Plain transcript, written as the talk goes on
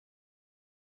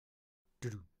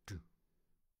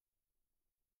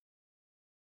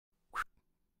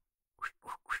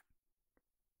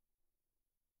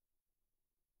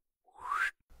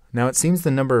Now it seems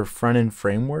the number of front-end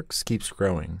frameworks keeps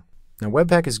growing. Now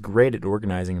Webpack is great at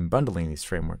organizing and bundling these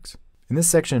frameworks. In this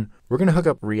section, we're going to hook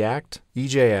up React,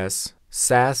 EJS,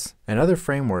 Sass, and other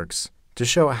frameworks to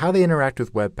show how they interact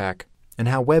with Webpack and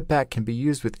how Webpack can be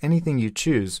used with anything you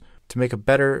choose to make a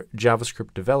better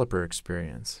JavaScript developer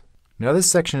experience. Now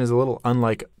this section is a little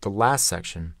unlike the last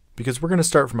section because we're going to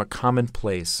start from a common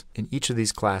place in each of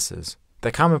these classes.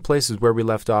 That common place is where we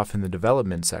left off in the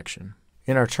development section.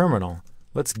 In our terminal,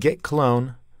 let's git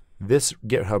clone this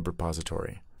GitHub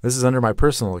repository. This is under my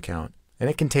personal account, and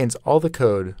it contains all the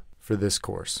code for this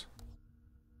course.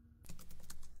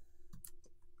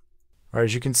 All right,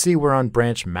 as you can see, we're on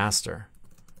branch master.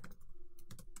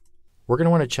 We're going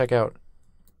to want to check out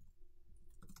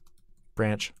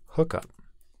branch hookup.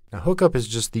 Now, hookup is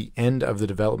just the end of the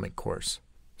development course.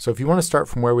 So if you want to start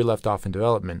from where we left off in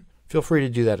development, feel free to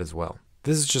do that as well.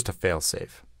 This is just a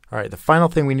fail-safe. All right, the final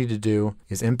thing we need to do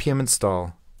is npm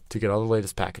install to get all the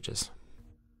latest packages.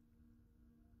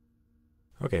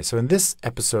 Okay, so in this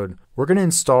episode, we're going to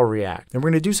install React, and we're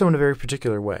going to do so in a very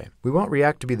particular way. We want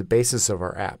React to be the basis of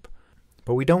our app,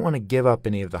 but we don't want to give up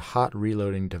any of the hot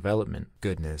reloading development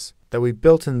goodness that we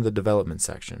built in the development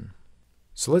section.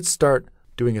 So let's start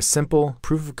doing a simple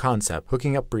proof of concept,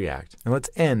 hooking up React, and let's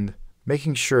end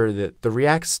making sure that the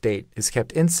React state is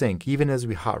kept in sync even as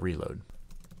we hot reload.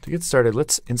 To get started,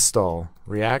 let's install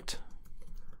React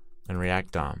and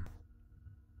React DOM.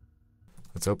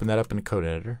 Let's open that up in a code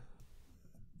editor.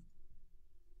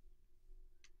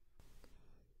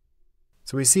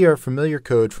 So we see our familiar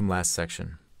code from last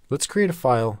section. Let's create a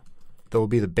file that will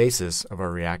be the basis of our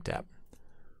React app.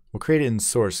 We'll create it in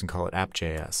source and call it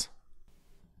app.js.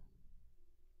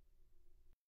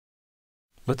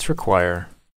 Let's require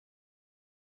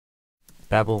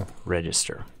Babel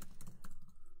register.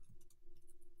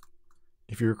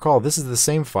 If you recall, this is the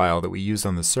same file that we used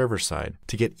on the server side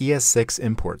to get ES6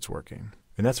 imports working.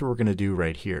 And that's what we're going to do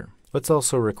right here. Let's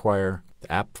also require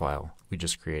the app file we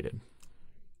just created.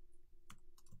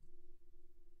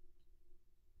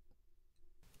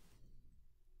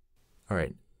 All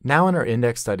right, now in our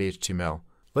index.html,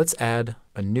 let's add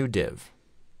a new div.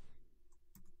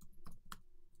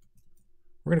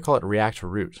 We're going to call it React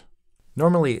root.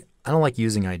 Normally, I don't like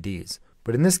using IDs,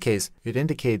 but in this case, it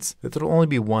indicates that there will only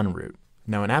be one root.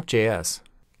 Now in app.js,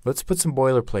 let's put some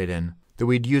boilerplate in that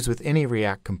we'd use with any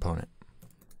React component.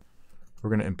 We're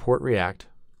going to import React.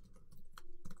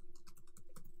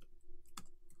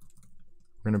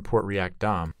 We're going to import React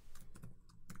DOM.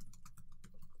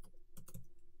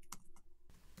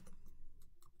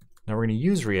 Now we're going to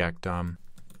use React DOM,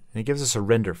 and it gives us a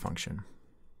render function.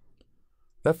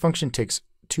 That function takes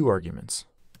two arguments.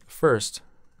 The first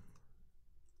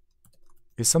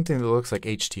is something that looks like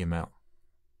HTML.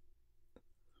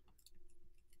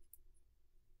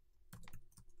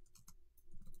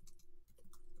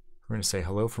 We're going to say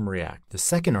hello from React. The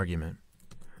second argument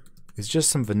is just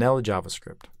some vanilla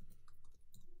JavaScript.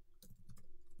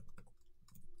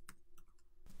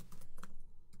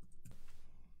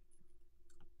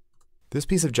 This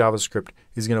piece of JavaScript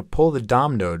is going to pull the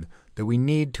DOM node that we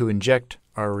need to inject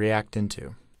our React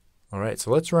into. All right,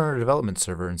 so let's run our development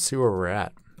server and see where we're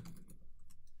at.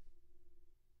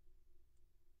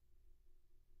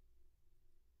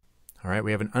 All right,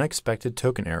 we have an unexpected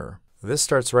token error. This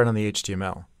starts right on the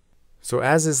HTML. So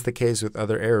as is the case with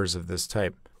other errors of this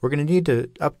type, we're going to need to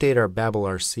update our Babel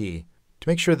RC to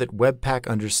make sure that Webpack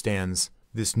understands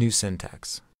this new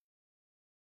syntax.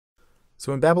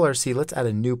 So in Babel RC, let's add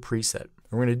a new preset.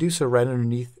 We're going to do so right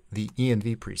underneath the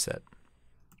env preset.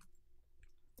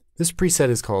 This preset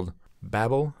is called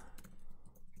Babel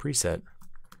preset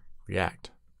React.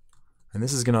 And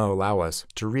this is going to allow us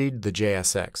to read the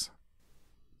JSX.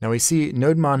 Now we see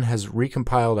NodeMon has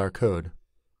recompiled our code,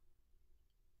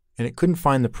 and it couldn't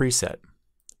find the preset,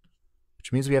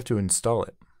 which means we have to install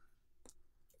it.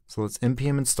 So let's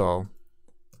npm install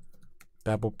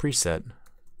Babel preset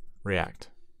React.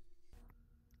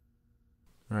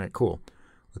 All right, cool.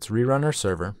 Let's rerun our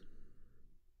server.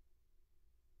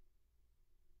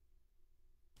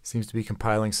 Seems to be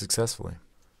compiling successfully.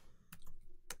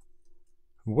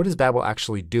 What is Babel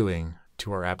actually doing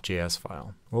to our app.js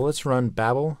file? Well, let's run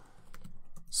Babel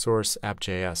source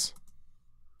app.js.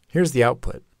 Here's the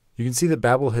output. You can see that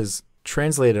Babel has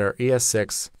translated our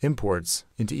ES6 imports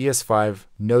into ES5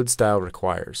 node style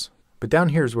requires. But down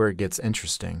here is where it gets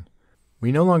interesting.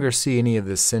 We no longer see any of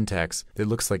this syntax that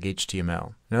looks like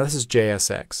HTML. Now this is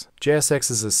JSX.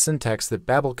 JSX is a syntax that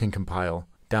Babel can compile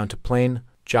down to plain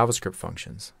JavaScript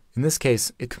functions. In this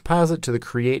case, it compiles it to the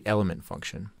createElement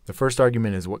function. The first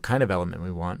argument is what kind of element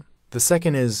we want. The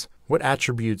second is what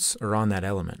attributes are on that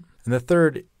element. And the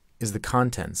third is the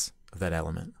contents of that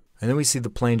element. And then we see the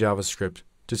plain JavaScript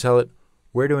to tell it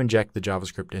where to inject the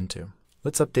JavaScript into.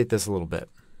 Let's update this a little bit.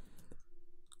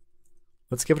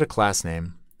 Let's give it a class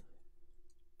name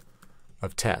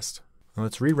of test. And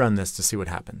let's rerun this to see what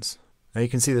happens. Now you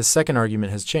can see the second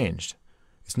argument has changed.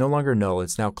 It's no longer null,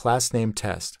 it's now class name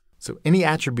test. So any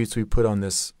attributes we put on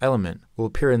this element will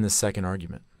appear in this second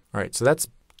argument. All right, so that's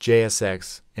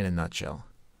JSX in a nutshell.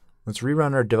 Let's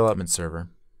rerun our development server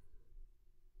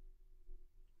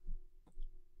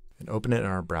and open it in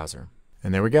our browser.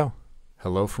 And there we go.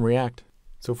 Hello from React.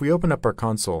 So if we open up our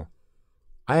console,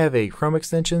 I have a Chrome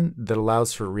extension that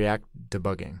allows for React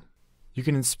debugging. You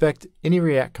can inspect any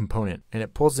React component and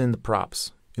it pulls in the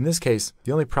props. In this case,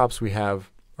 the only props we have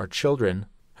are children,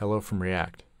 hello from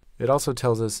React. It also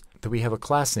tells us that we have a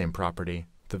class name property,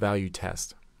 the value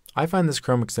test. I find this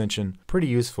Chrome extension pretty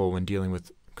useful when dealing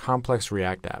with complex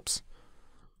React apps.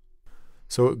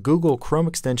 So Google Chrome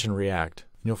extension React,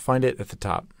 and you'll find it at the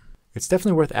top. It's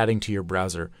definitely worth adding to your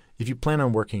browser if you plan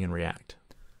on working in React.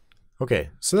 Okay,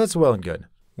 so that's well and good.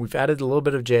 We've added a little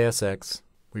bit of JSX,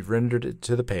 we've rendered it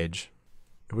to the page.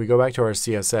 If we go back to our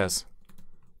CSS,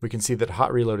 we can see that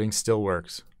hot reloading still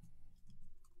works.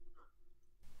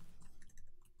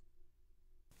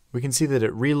 We can see that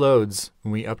it reloads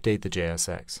when we update the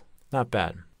JSX. Not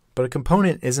bad. But a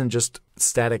component isn't just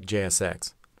static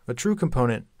JSX. A true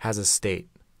component has a state.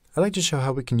 I'd like to show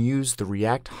how we can use the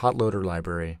React hot loader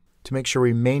library to make sure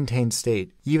we maintain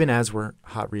state even as we're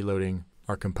hot reloading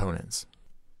our components.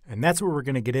 And that's what we're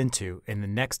going to get into in the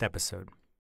next episode.